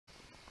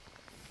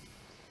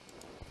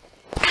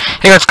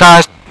Hey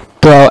guys,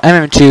 bro,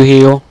 MM2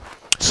 here.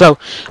 So,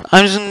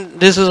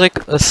 this is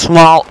like a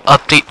small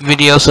update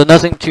video, so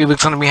nothing too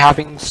big's gonna be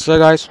happening. So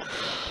guys,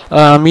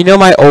 you know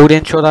my old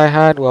intro that I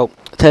had? Well,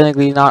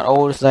 technically not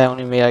old, so I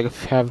only made like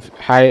have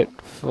had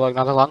it for like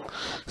not that long.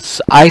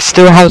 So I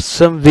still have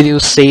some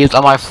videos saved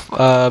on my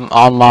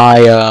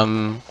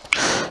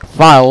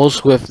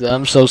files with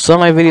them. So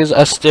some of my videos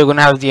are still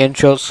gonna have the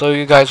intro, so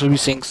you guys will be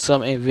seeing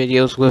some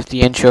videos with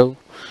the intro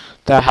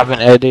that I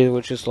haven't edited,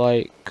 which is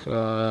like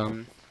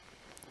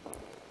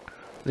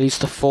at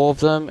least the 4 of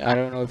them. I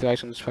don't know if you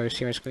guys can probably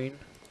see my screen.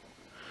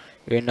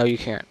 Yeah, no, you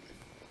can't.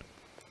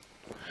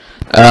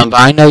 But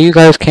I know you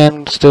guys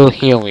can still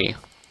hear me.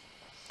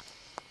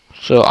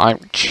 So I'm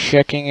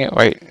checking it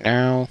right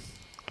now.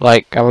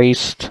 Like, at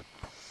least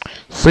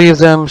 3 of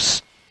them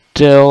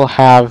still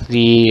have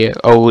the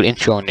old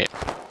intro on it.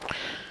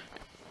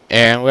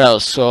 And well,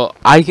 so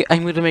I'm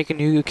going to make a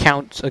new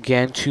account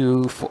again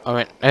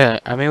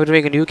I'm able to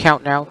make a new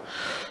account now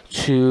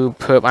to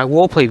put my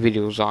roleplay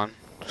videos on.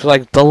 So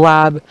like the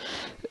lab,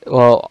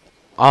 well,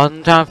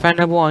 on Time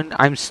Finder 1,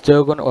 I'm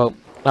still gonna, well,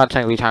 not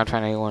technically Time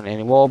Finder 1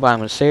 anymore, but I'm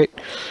gonna say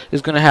it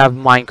is gonna have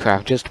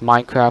Minecraft, just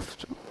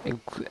Minecraft,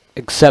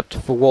 except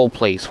for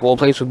roleplays.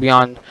 Roleplays will be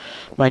on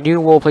my new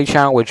roleplay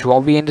channel, which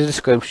won't be in the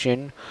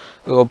description.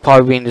 It will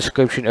probably be in the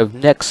description of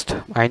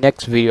my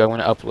next video I'm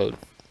gonna upload.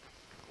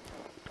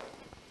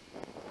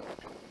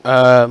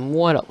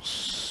 What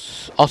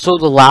else? Also,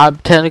 the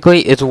lab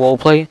technically is a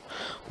roleplay,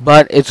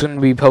 but it's gonna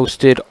be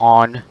posted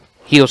on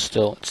Heal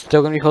still. It's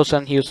still gonna be posted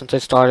on Heal since I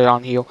started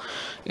on Heal,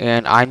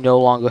 and I no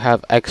longer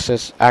have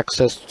access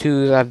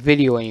to that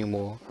video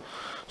anymore.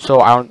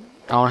 So I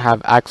don't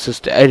have access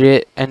to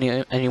edit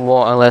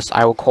anymore unless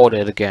I record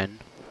it again.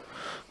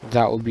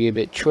 That would be a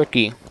bit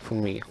tricky for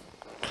me.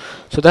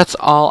 So that's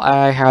all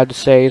I had to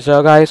say.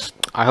 So guys,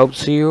 I hope to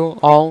see you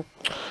all.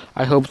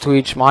 I hope to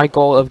reach my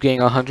goal of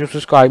getting 100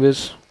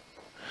 subscribers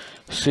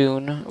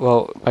soon.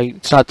 Well,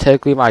 it's not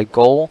technically my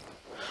goal.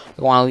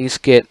 I want to at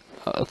least get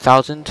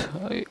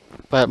 1,000.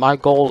 But my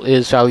goal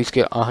is to at least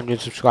get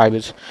 100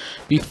 subscribers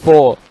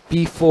before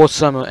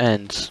summer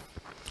ends.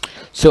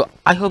 So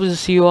I hope to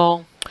see you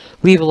all.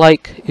 Leave a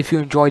like if you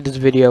enjoyed this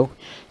video.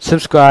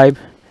 Subscribe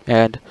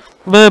and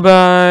bye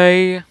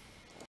bye.